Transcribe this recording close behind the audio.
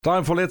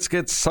Time for Let's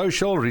Get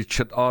Social.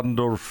 Richard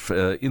Adendorf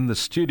in the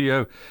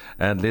studio.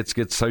 And Let's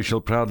Get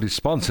Social proudly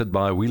sponsored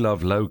by We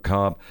Love Low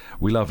Carb.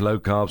 We Love Low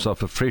Carbs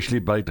offer freshly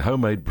baked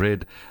homemade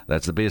bread.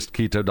 That's the best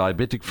keto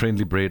diabetic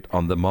friendly bread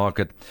on the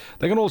market.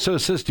 They can also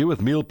assist you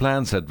with meal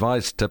plans,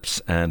 advice, tips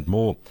and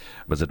more.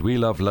 Visit We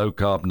Love Low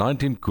Carb,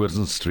 19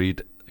 Curzon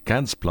Street,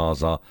 Kans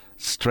Plaza,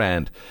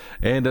 Strand.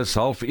 En dis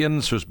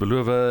 12:30 soos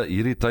beloof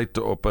hierdie tyd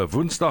op 'n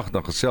Woensdag,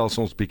 dan gesels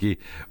ons bietjie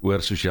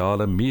oor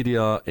sosiale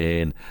media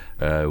en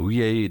hoe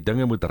jy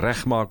dinge moet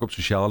regmaak op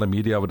sosiale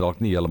media wat dalk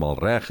nie heeltemal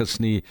reg is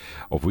nie,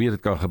 of hoe jy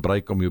dit kan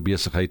gebruik om jou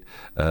besigheid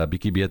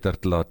bietjie beter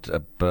te laat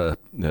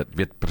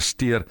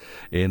presteer.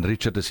 En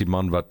Richard is die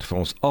man wat vir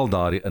ons al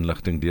daardie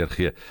inligting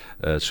deurgee,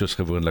 soos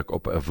gewoonlik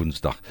op 'n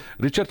Woensdag.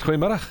 Richard,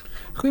 goeiemôre.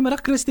 Goeiemôre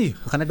Christie,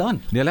 hoe gaan dit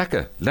dan? Nee,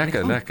 lekker.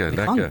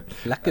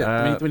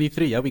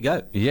 2023, here we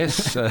go. Yes.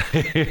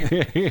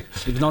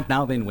 If not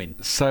now, then when?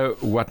 So,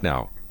 what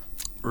now?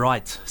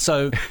 Right.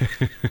 So,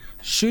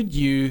 should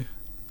you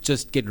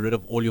just get rid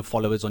of all your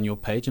followers on your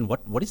page? And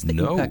what is the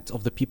impact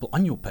of the people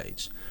on your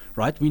page?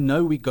 Right? We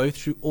know we go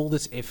through all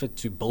this effort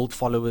to build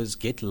followers,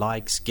 get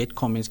likes, get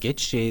comments, get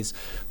shares.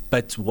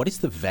 But what is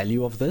the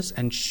value of this?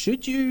 And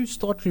should you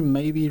start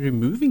maybe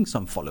removing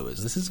some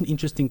followers? This is an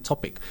interesting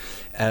topic.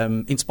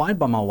 Inspired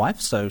by my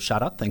wife, so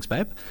shout out, thanks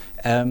babe.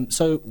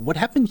 So what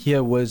happened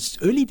here was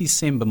early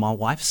December, my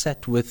wife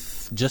sat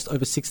with just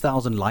over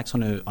 6,000 likes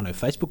on her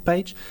Facebook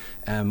page,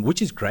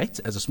 which is great.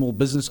 As a small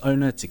business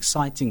owner, it's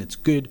exciting, it's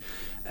good.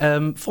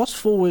 Fast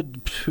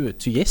forward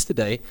to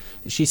yesterday,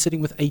 she's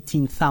sitting with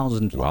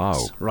 18,000 likes.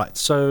 Wow. Right.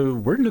 So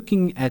we're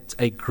looking at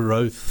a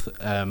growth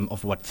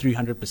of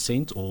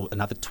 300% or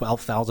another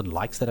 12,000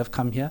 likes that have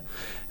come here.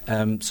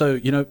 So,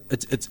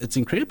 it's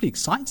incredibly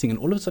exciting, and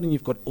all of a sudden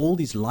you've got all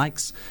these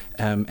likes,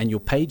 and your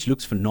page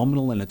looks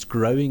phenomenal, and it's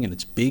growing, and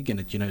it's big, and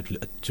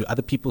to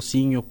other people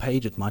seeing your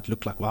page, it might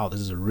look like, wow,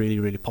 this is a really,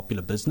 really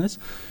popular business.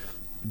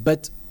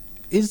 But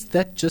is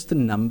that just a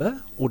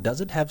number, or does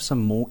it have some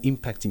more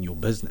impact in your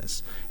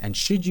business? And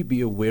should you be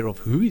aware of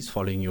who is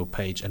following your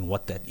page and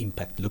what that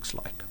impact looks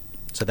like?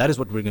 So that is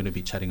what we're going to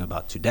be chatting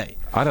about today.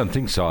 I don't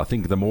think so. I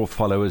think the more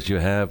followers you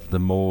have, the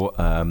more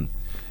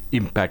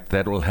impact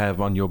that will have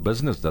on your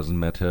business. Doesn't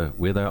matter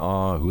where they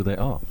are, who they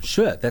are.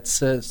 Sure,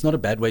 that's it's not a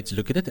bad way to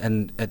look at it,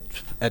 and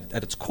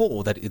at its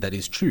core, that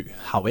is true.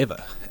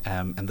 However,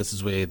 and this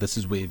is where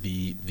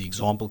the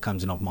example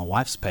comes in of my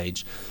wife's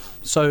page.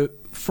 So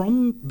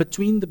from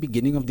between the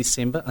beginning of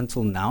December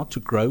until now,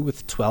 to grow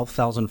with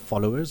 12,000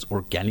 followers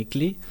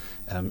organically,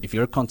 if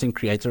you're a content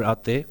creator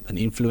out there, an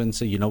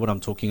influencer, you know what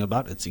I'm talking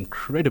about. It's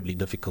incredibly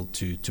difficult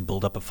to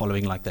build up a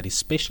following like that,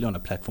 especially on a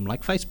platform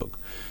like Facebook.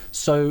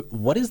 So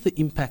what is the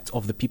impact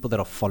of the people that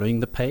are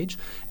following the page,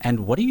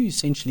 and what are you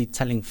essentially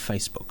telling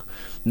Facebook?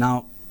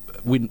 Now,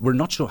 we're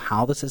not sure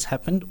how this has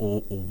happened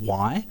or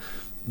why,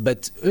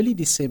 but early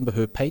December,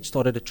 her page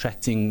started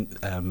attracting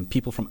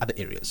people from other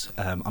areas.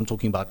 I'm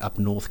talking about up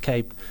North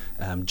Cape,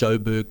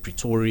 Joburg,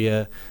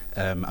 Pretoria,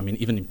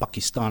 even in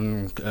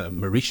Pakistan,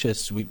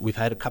 Mauritius. We've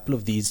had a couple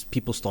of these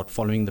people start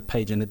following the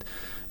page, and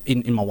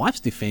in my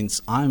wife's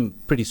defense, I'm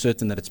pretty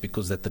certain that it's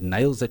because that the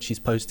nails that she's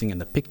posting and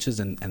the pictures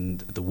and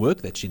the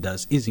work that she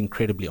does is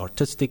incredibly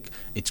artistic.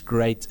 It's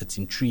great, it's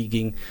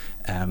intriguing,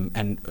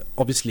 and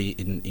obviously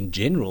in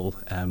general,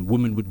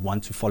 women would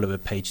want to follow her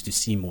page to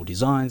see more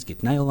designs,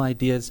 get nail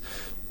ideas.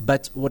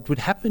 But what would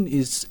happen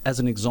is, as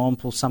an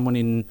example, someone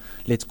in,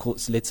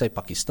 let's say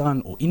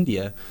Pakistan or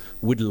India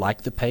would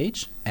like the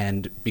page,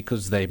 and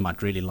because they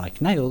might really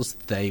like nails,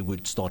 they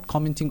would start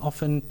commenting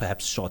often,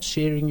 perhaps start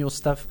sharing your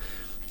stuff.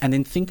 And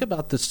then think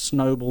about the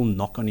snowball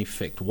knock-on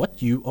effect.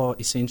 What you are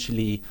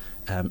essentially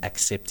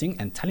accepting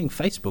and telling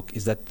Facebook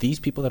is that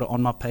these people that are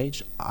on my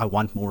page, I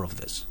want more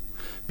of this.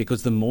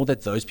 Because the more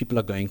that those people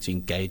are going to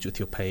engage with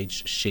your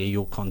page, share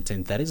your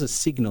content, that is a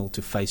signal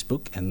to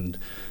Facebook and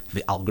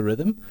the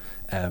algorithm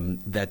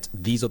that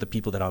these are the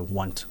people that I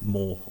want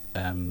more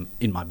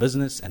in my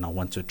business, and I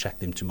want to attract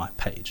them to my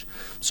page.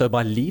 So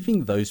by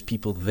leaving those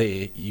people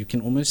there, you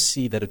can almost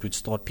see that it would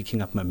start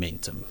picking up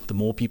momentum. The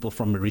more people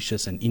from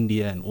Mauritius and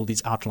India and all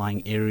these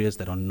outlying areas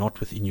that are not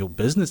within your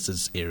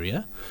business's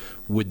area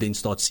would then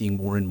start seeing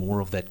more and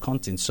more of that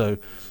content. So,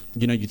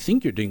 you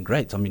think you're doing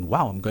great. I mean,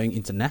 wow, I'm going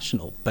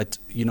international. But,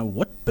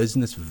 what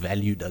business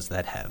value does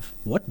that have?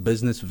 What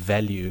business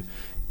value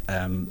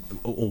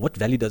or what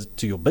value does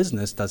to your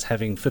business does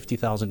having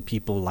 50,000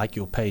 people like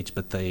your page,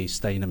 but they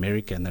stay in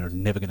America and they're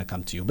never going to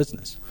come to your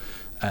business?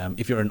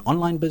 If you're an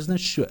online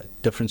business, sure,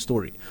 different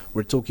story.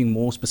 We're talking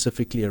more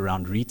specifically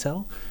around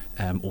retail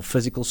or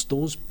physical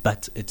stores,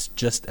 but it's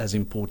just as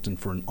important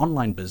for an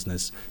online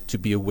business to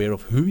be aware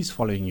of who is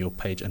following your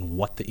page and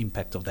what the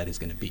impact of that is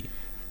going to be.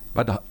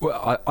 But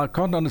I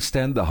can't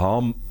understand the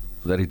harm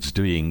that it's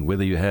doing,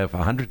 whether you have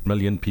 100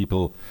 million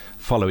people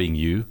following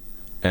you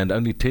and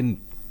only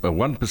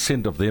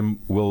 1% of them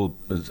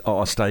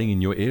are staying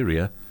in your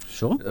area.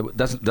 Sure.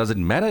 Does it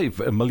matter if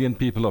 1 million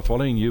people are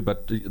following you,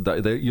 but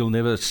you'll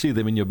never see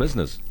them in your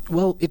business?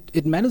 Well,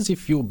 it matters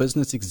if your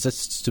business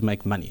exists to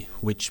make money,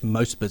 which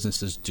most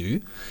businesses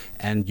do,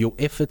 and your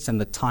efforts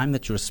and the time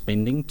that you're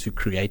spending to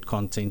create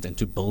content and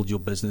to build your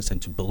business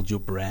and to build your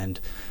brand.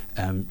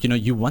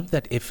 You want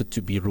that effort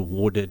to be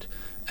rewarded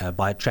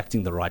by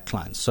attracting the right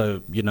clients.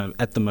 So,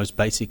 at the most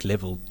basic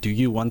level, do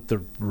you want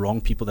the wrong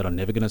people that are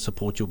never going to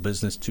support your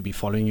business to be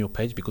following your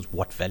page? Because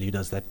what value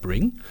does that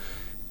bring?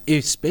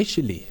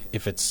 Especially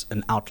if it's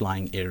an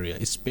outlying area,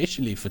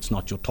 especially if it's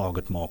not your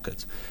target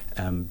market.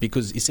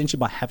 Because essentially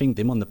by having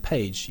them on the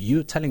page,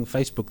 you're telling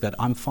Facebook that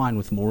I'm fine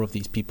with more of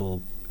these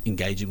people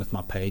engaging with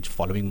my page,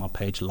 following my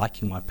page,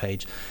 liking my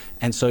page.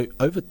 And so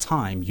over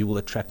time, you will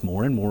attract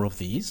more and more of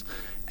these.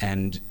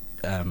 And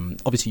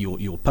obviously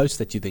your posts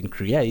that you then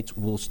create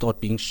will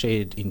start being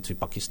shared into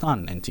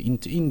Pakistan and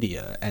into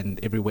India and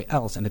everywhere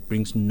else, and it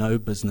brings no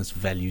business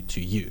value to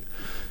you.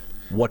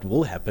 What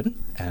will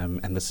happen,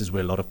 and this is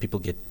where a lot of people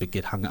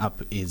get hung up,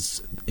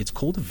 is it's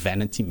called a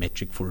vanity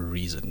metric for a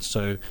reason.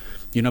 So,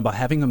 by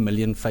having 1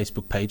 million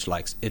Facebook page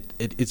likes,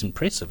 it is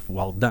impressive,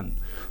 well done.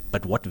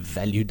 But what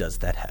value does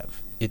that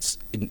have? It's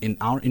in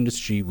our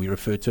industry, we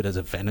refer to it as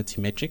a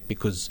vanity metric,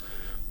 because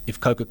if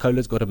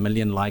Coca-Cola's got 1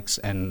 million likes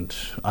and,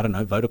 I don't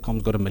know,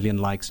 Vodacom's got 1 million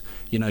likes,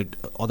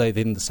 are they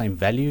then the same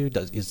value?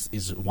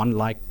 Is one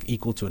like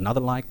equal to another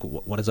like?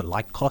 What does a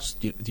like cost?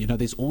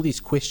 There's all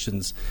these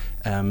questions,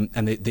 and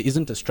there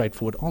isn't a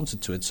straightforward answer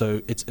to it.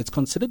 So it's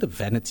considered a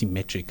vanity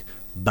metric,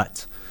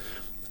 but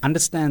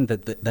understand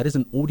that is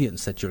an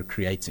audience that you're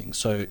creating.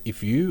 So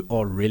if you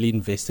are really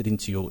invested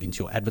into your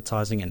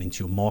advertising and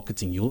into your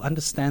marketing, you'll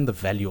understand the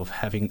value of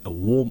having a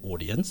warm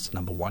audience,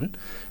 number one,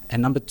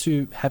 and number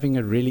two, having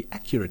a really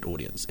accurate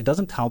audience. It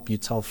doesn't help you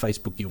tell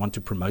Facebook you want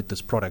to promote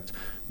this product,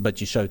 but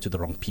you show it to the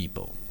wrong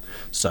people.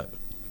 So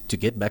to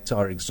get back to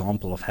our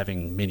example of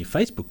having many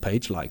Facebook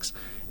page likes,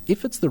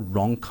 if it's the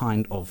wrong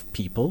kind of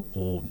people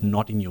or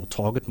not in your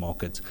target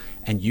market,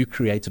 and you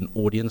create an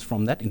audience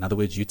from that, in other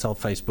words, you tell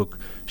Facebook,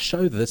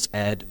 show this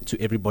ad to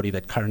everybody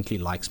that currently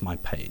likes my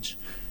page.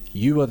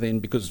 You are then,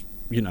 because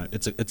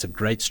it's a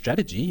great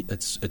strategy,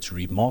 it's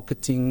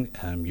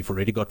remarketing, you've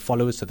already got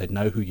followers so they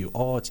know who you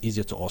are, it's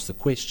easier to ask the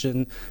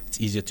question, it's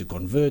easier to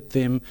convert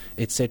them,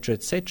 etc.,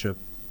 etc.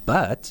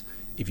 But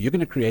if you're going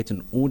to create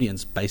an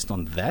audience based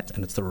on that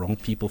and it's the wrong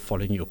people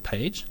following your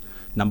page,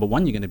 number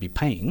one, you're going to be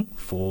paying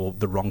for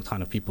the wrong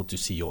kind of people to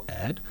see your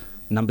ad.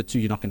 Number two,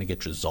 you're not going to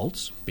get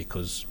results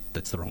because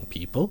that's the wrong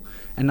people.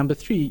 And number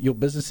three, your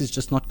business is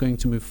just not going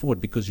to move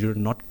forward because you're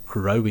not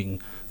growing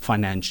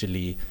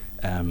financially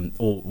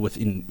or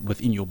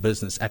within your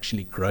business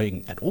actually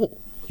growing at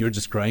all. You're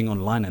just growing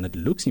online and it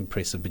looks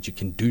impressive, but you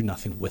can do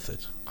nothing with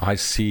it. I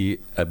see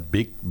a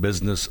big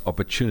business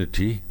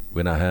opportunity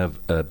when I have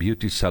a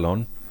beauty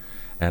salon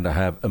and I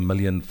have 1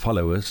 million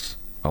followers.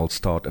 I'll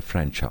start a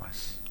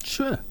franchise.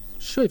 Sure,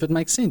 if it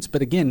makes sense.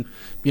 But again,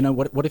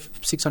 what if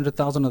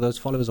 600,000 of those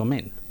followers are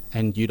men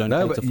and you don't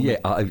cater for men?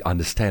 I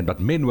understand, but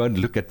men won't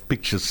look at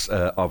pictures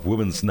of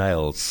women's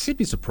nails. You'd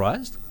be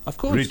surprised. Of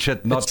course.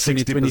 Richard, not it's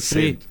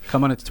 2023.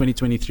 Come on, it's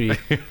 2023.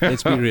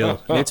 Let's be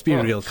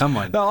real. Come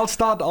on. No, I'll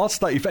start.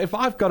 If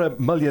I've got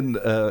 1 million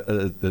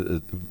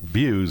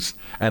views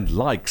and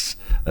likes,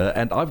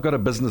 and I've got a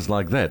business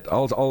like that,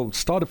 I'll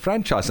start a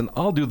franchise and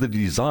I'll do the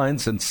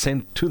designs and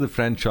send to the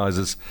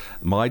franchises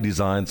my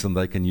designs, and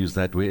they can use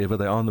that wherever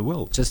they are in the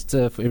world. Just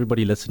for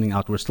everybody listening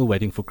out, we're still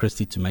waiting for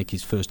Christy to make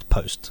his first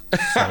post.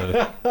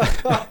 So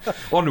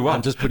on what?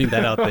 I'm just putting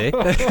that out there.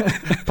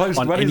 Post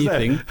on what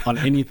anything, is that? On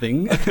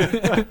anything.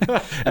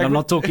 And I'm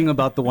not talking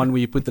about the one where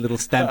you put the little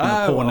stamp in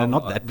the corner,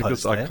 not that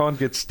because post. I can't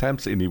get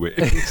stamps anywhere.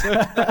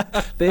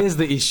 There's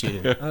the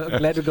issue. I'm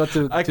glad we got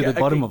to the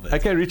bottom of it.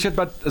 Okay, Richard,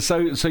 but so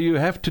you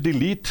have to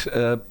delete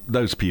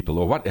those people,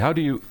 or what? How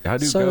do you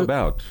go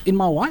about? In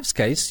my wife's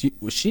case,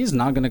 she's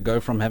now going to go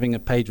from having a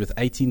page with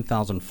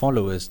 18,000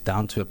 followers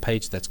down to a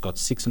page that's got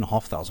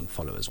 6,500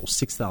 followers or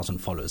 6,000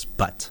 followers.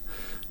 But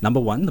number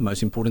one, the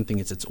most important thing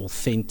is it's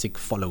authentic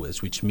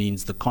followers, which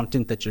means the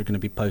content that you're going to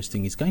be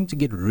posting is going to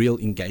get real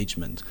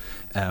engagement.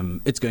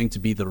 It's going to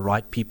be the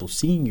right people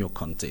seeing your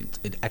content.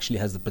 It actually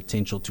has the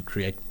potential to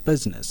create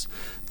business.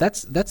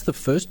 That's the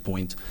first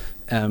point.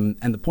 And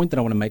the point that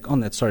I want to make on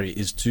that,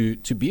 is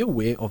to be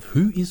aware of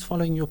who is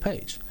following your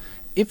page.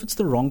 If it's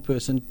the wrong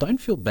person, don't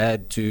feel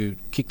bad to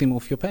kick them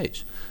off your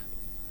page.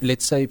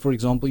 Let's say, for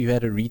example, you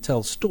had a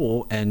retail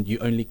store and you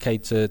only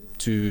cater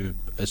to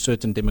a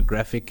certain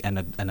demographic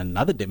and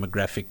another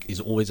demographic is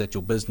always at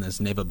your business,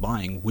 never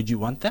buying. Would you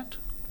want that?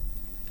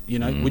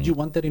 Would you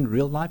want that in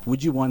real life?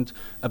 Would you want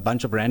a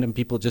bunch of random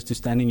people just to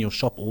stand in your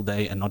shop all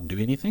day and not do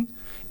anything?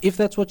 If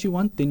that's what you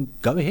want, then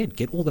go ahead,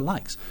 get all the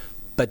likes.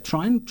 But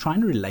try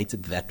and relate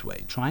it that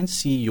way. Try and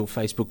see your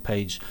Facebook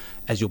page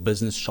as your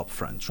business shop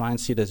front. Try and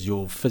see it as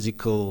your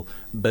physical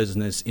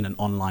business in an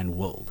online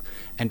world.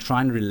 And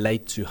try and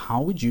relate to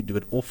how would you do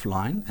it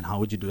offline and how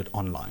would you do it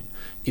online.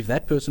 If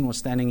that person was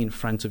standing in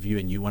front of you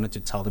and you wanted to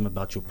tell them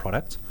about your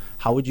product,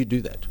 how would you do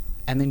that?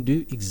 And then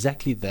do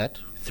exactly that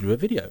through a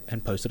video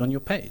and post it on your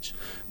page.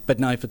 But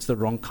now if it's the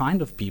wrong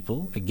kind of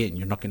people, again,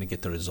 you're not going to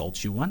get the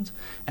results you want.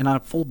 And I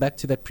fall back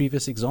to that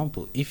previous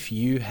example. If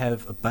you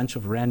have a bunch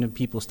of random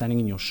people standing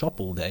in your shop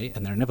all day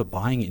and they're never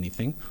buying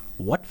anything,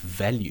 what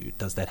value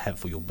does that have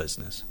for your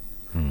business?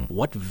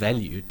 What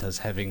value does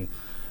having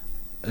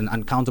an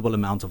uncountable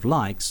amount of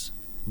likes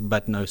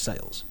but no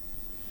sales?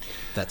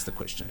 That's the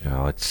question.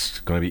 Yeah, it's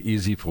going to be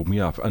easy for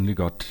me. I've only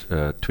got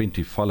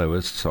 20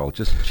 followers, so I'll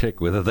just check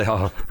whether they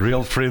are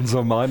real friends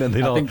of mine, and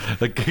then I'll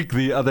kick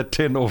the other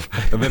 10 off,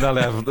 and then I'll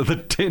have the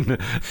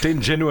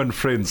 10 genuine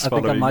friends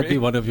following me. I think I might be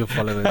one of your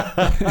followers.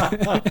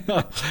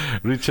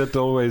 Richard,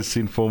 always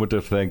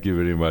informative. Thank you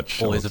very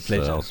much. Always a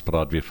pleasure. Ons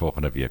praat weer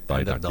volgende week.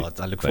 Bye.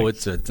 I look forward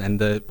to it. And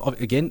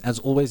again, as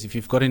always, if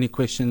you've got any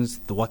questions,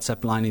 the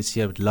WhatsApp line is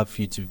here. We'd love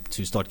for you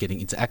to start getting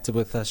interactive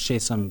with us, share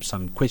some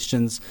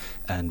questions,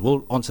 and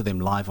we'll answer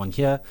them live on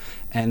here.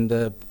 And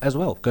as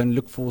well, go and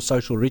look for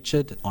Social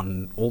Richard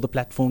on all the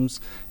platforms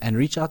and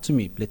reach out to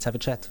me. Let's have a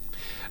chat.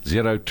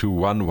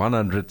 021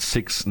 100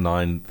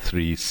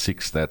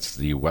 6936. That's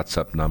the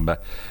WhatsApp number.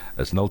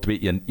 Is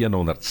 021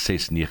 100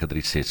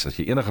 6936. As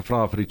jy enige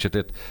vrae vir Richard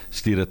het,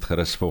 stuur dit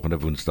gerus. Volgende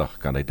Woensdag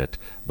kan hy dit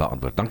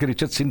beantwoord. Dankie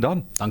Richard, sien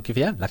dan. Dankie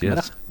vir jou. Lekker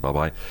middag. Bye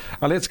bye.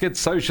 And let's get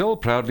social.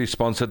 Proudly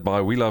sponsored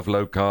by We Love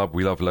Low Carb.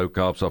 We Love Low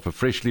Carbs offer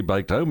freshly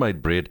baked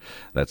homemade bread.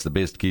 That's the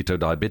best keto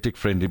diabetic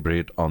friendly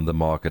bread on the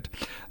market.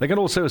 They can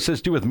also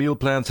assist you with meal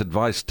plans,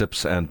 advice,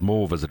 tips and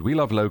more. Visit We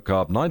Love Low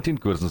Carb, 19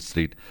 Curzon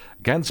Street,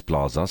 Gans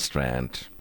Plaza, Strand.